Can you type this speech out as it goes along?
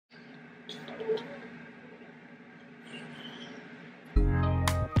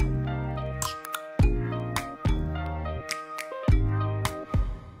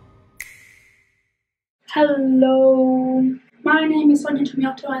Hello, my name is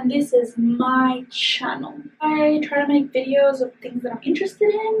Tomato and this is my channel. I try to make videos of things that I'm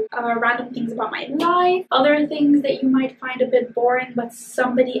interested in, random things about my life, other things that you might find a bit boring but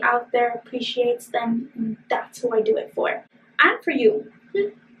somebody out there appreciates them, and that's who I do it for. And for you.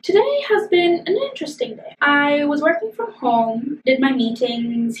 Today has been an interesting day. I was working from home, did my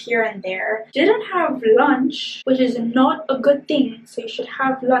meetings here and there, didn't have lunch, which is not a good thing, so you should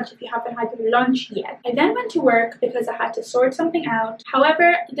have lunch if you haven't had your lunch yet. I then went to work because I had to sort something out.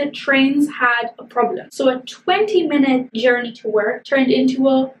 However, the trains had a problem, so a 20-minute journey to work turned into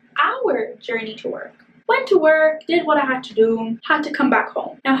an hour journey to work. Went to work, did what I had to do, had to come back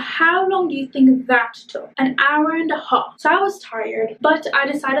home. Now, how long do you think that took? An hour and a half. So I was tired, but I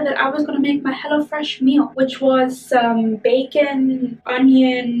decided that I was going to make my HelloFresh meal, which was some bacon,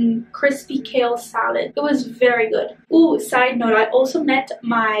 onion, crispy kale salad. It was very good. Ooh, side note, I also met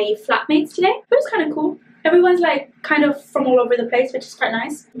my flatmates today. It was kind of cool. Everyone's like kind of from all over the place, which is quite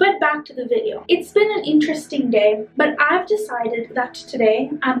nice. But back to the video. It's been an interesting day, but I've decided that today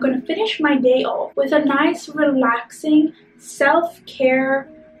I'm going to finish my day off with a nice, relaxing, self-care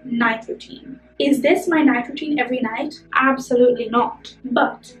night routine. Is this my night routine every night? Absolutely not.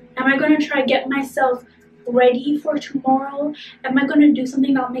 But am I going to try to get myself ready for tomorrow? Am I going to do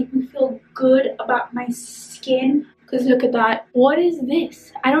something that'll make me feel good about my skin? Because look at that. What is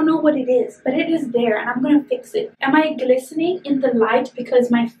this? I don't know what it is, but it is there and I'm gonna fix it. Am I glistening in the light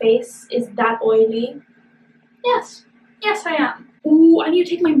because my face is that oily? Yes. Yes, I am. Ooh, I need to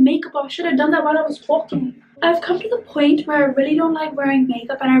take my makeup off. I should have done that while I was talking. I've come to the point where I really don't like wearing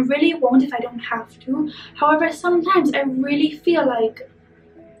makeup, and I really won't if I don't have to. However, sometimes I really feel like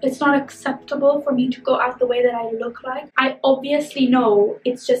it's not acceptable for me to go out the way that I look like. I obviously know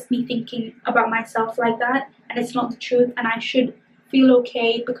it's just me thinking about myself like that, and it's not the truth, and I should feel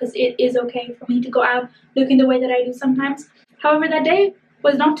okay because it is okay for me to go out looking the way that I do sometimes. However, that day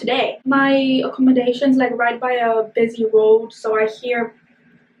was not today. My accommodation's like right by a busy road, so I hear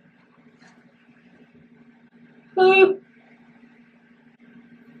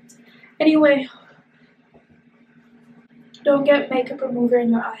anyway, don't get makeup remover in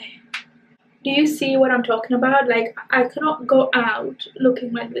your eye. Do you see what I'm talking about? Like, I cannot go out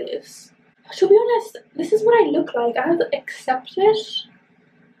looking like this. To be honest, this is what I look like. I have to accept it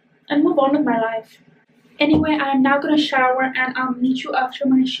and move on with my life. Anyway, I'm now gonna shower and I'll meet you after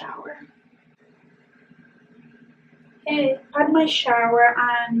my shower. Hey, I had my shower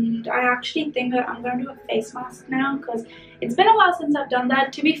and I actually think that I'm gonna do a face mask now because it's been a while since I've done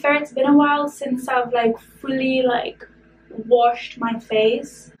that. To be fair, it's been a while since I've like fully like washed my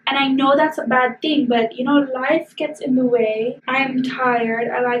face, and I know that's a bad thing, but you know, life gets in the way. I'm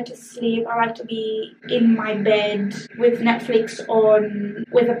tired, I like to sleep, I like to be in my bed with Netflix on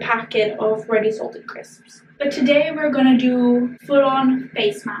with a packet of ready salted crisps. But today we're gonna do full-on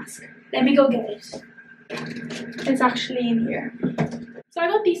face mask. Let me go get it. It's actually in here. So I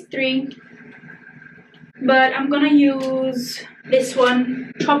got these three, but I'm gonna use this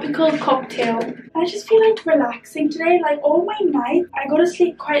one, Tropical Cocktail. I just feel like relaxing today. Like all my night, I go to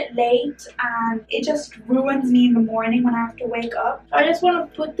sleep quite late and it just ruins me in the morning when I have to wake up. I just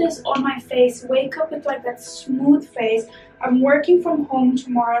want to put this on my face, wake up with like that smooth face. I'm working from home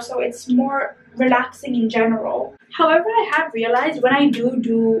tomorrow, so it's more relaxing in general. However, I have realized when I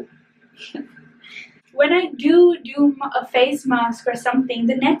do a face mask or something,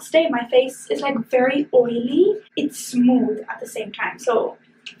 the next day my face is like very oily. It's smooth at the same time, so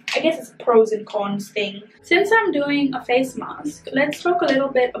I guess it's a pros and cons thing. Since I'm doing a face mask, let's talk a little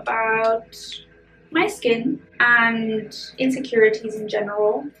bit about my skin and insecurities in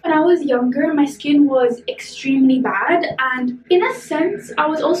general. When I was younger, my skin was extremely bad, and in a sense I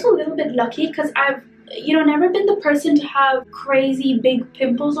was also a little bit lucky because I've never been the person to have crazy big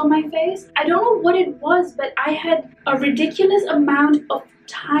pimples on my face. I don't know what it was, but I had a ridiculous amount of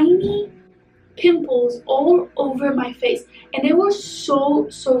tiny pimples all over my face, and they were so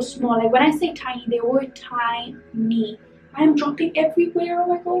small. Like when I say tiny, they were tiny. I am dropping everywhere. Oh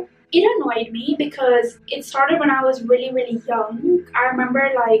my god. It annoyed me because it started when I was really young. I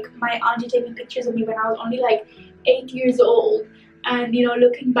remember like my auntie taking pictures of me when I was only like 8 years old. And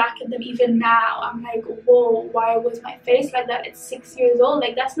looking back at them even now, I'm like, whoa, why was my face like that at 6 years old?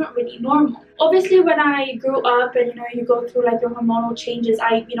 Like, that's not really normal. Obviously, when I grew up and you go through like your hormonal changes,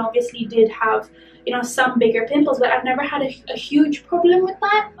 I obviously did have some bigger pimples, but I've never had a huge problem with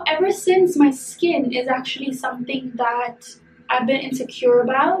that. Ever since, my skin is actually something that I've been insecure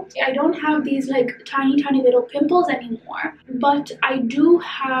about. I don't have these like tiny little pimples anymore, but I do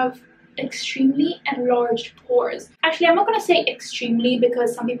have extremely enlarged pores. Actually, I'm not gonna say extremely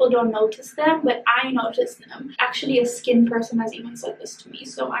because some people don't notice them, but I notice them. Actually, a skin person has even said this to me,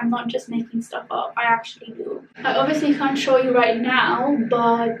 so I'm not just making stuff up. I actually do. I obviously can't show you right now,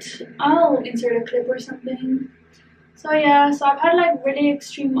 but I'll insert a clip or something. So yeah, so I've had like really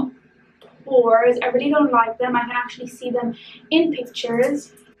extreme pores. I really don't like them. I can actually see them in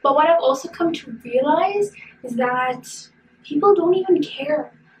pictures. But what I've also come to realize is that people don't even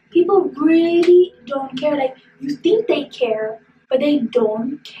care. People really don't care. Like, you think they care, but they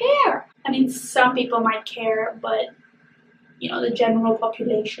don't care. I mean, some people might care, but you know, the general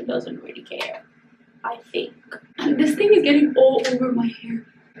population doesn't really care, I think. And this thing is getting all over my hair.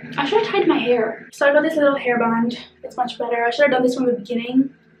 I should have tied my hair. So I got this little hairband. It's much better. I should have done this from the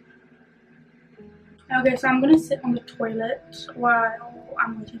beginning. Okay, so I'm gonna sit on the toilet while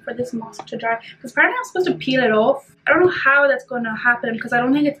I'm waiting for this mask to dry, because apparently I'm supposed to peel it off. I don't know how that's gonna happen because I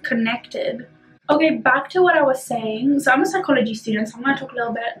don't think it's connected. Okay, back to what I was saying. So I'm a psychology student, so I'm gonna talk a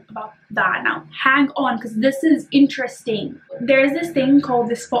little bit about that now. Hang on, because this is interesting. There's this thing called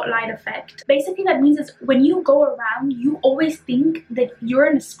the spotlight effect. Basically, that means is when you go around, you always think that you're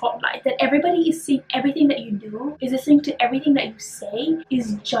in a spotlight, that everybody is seeing everything that you do, is listening to everything that you say,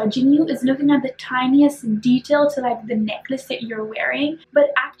 is judging you, is looking at the tiniest detail to like the necklace that you're wearing.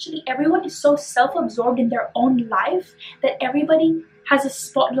 But actually, everyone is so self-absorbed in their own life that everybody has a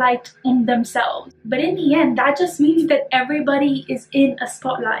spotlight on themselves. But in the end, that just means that everybody is in a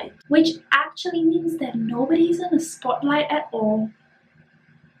spotlight, which actually means that nobody's in a spotlight at all.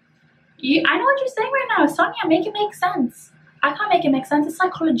 I know what you're saying right now, Sonia, make it make sense. I can't make it make sense, it's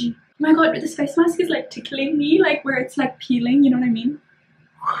psychology. Oh my god, this face mask is like tickling me, like where it's like peeling, you know what I mean?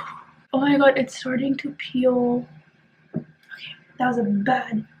 Oh my god, it's starting to peel. Okay, that was a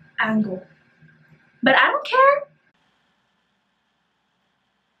bad angle. But I don't care.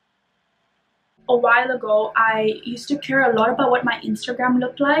 A while ago, I used to care a lot about what my Instagram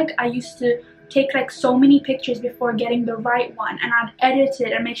looked like. I used to take like so many pictures before getting the right one, and I'd edit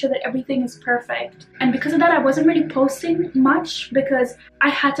it and make sure that everything is perfect. And because of that, I wasn't really posting much because I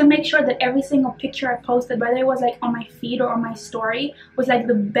had to make sure that every single picture I posted, whether it was like on my feed or on my story, was like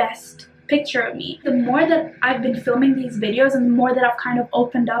the best picture of me. The more that I've been filming these videos and the more that I've kind of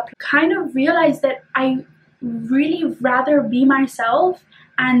opened up, kind of realized that I really rather be myself,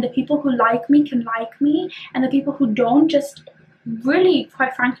 and the people who like me can like me, and the people who don't, just really,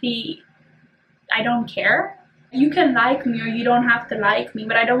 quite frankly, I don't care. You can like me or you don't have to like me,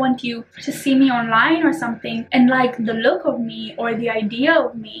 but I don't want you to see me online or something and like the look of me or the idea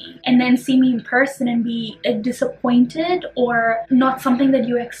of me, and then see me in person and be disappointed or not something that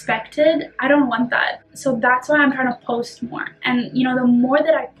you expected. I don't want that. So that's why I'm trying to post more. And you know, the more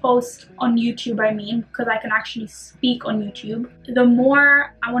that I post on YouTube, I mean, because I can actually speak on YouTube, the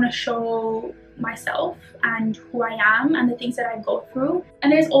more I want to show myself and who I am and the things that I go through.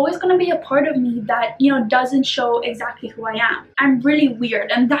 And there's always going to be a part of me that, you know, doesn't show exactly who I am. I'm really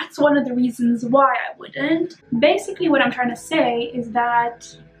weird, and that's one of the reasons why I wouldn't. Basically, what I'm trying to say is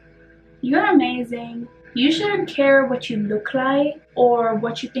that you're amazing. You shouldn't care what you look like or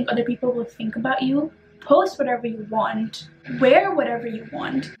what you think other people will think about you. Post whatever you want, wear whatever you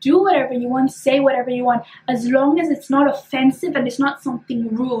want, do whatever you want, say whatever you want, as long as it's not offensive and it's not something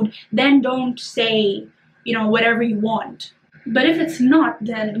rude. Then don't say, you know, whatever you want. But if it's not,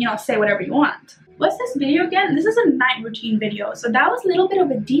 then, you know, say whatever you want. What's this video again? This is a night routine video. So that was a little bit of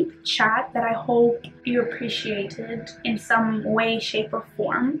a deep chat that I hope you appreciated in some way, shape, or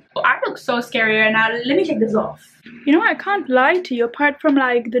form. I look so scary right now. Let me take this off. You know, I can't lie to you. Apart from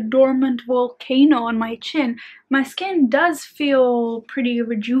like the dormant volcano on my chin, my skin does feel pretty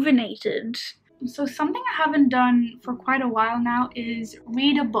rejuvenated. So something I haven't done for quite a while now is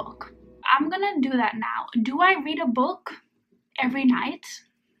read a book. I'm gonna do that now. Do I read a book every night?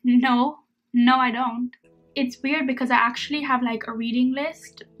 No, I don't. It's weird because I actually have like a reading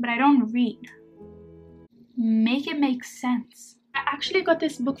list, but I don't read. Make it make sense. I actually got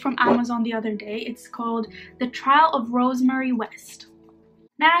this book from Amazon the other day. It's called The Trial of Rosemary West.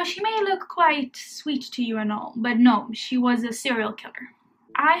 Now, she may look quite sweet to you and all, but no, she was a serial killer.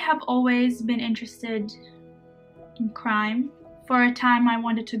 I have always been interested in crime. For a time, I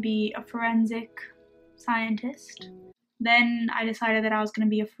wanted to be a forensic scientist. Then I decided that I was going to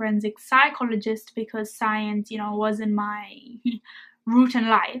be a forensic psychologist because science, you know, wasn't my route in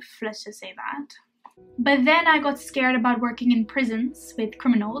life, let's just say that. But then I got scared about working in prisons with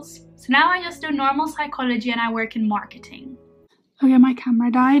criminals. So now I just do normal psychology and I work in marketing. Okay, my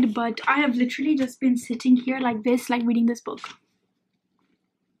camera died, but I have literally just been sitting here like this, like reading this book.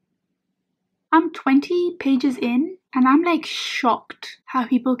 I'm 20 pages in and I'm like shocked how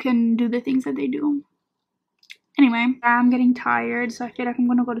people can do the things that they do. Anyway, I'm getting tired, so I feel like I'm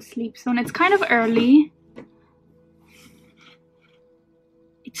gonna go to sleep soon. It's kind of early.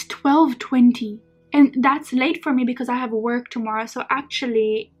 It's 12:20 and that's late for me because I have work tomorrow. So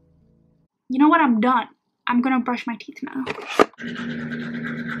actually, you know what, I'm done. I'm gonna brush my teeth now.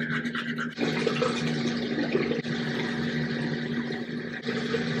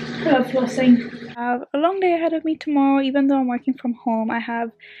 I love flossing. I have a long day ahead of me tomorrow. Even though I'm working from home, I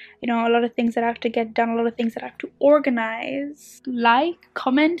have, you know, a lot of things that I have to get done, a lot of things that I have to organize. Like,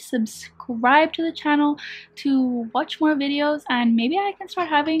 comment, subscribe to the channel to watch more videos, and maybe I can start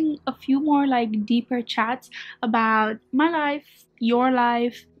having a few more like deeper chats about my life, your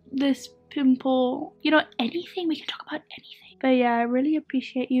life, this pimple, you know, anything. We can talk about anything. But yeah, I really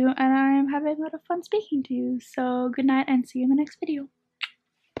appreciate you and I'm having a lot of fun speaking to you. So good night and see you in the next video.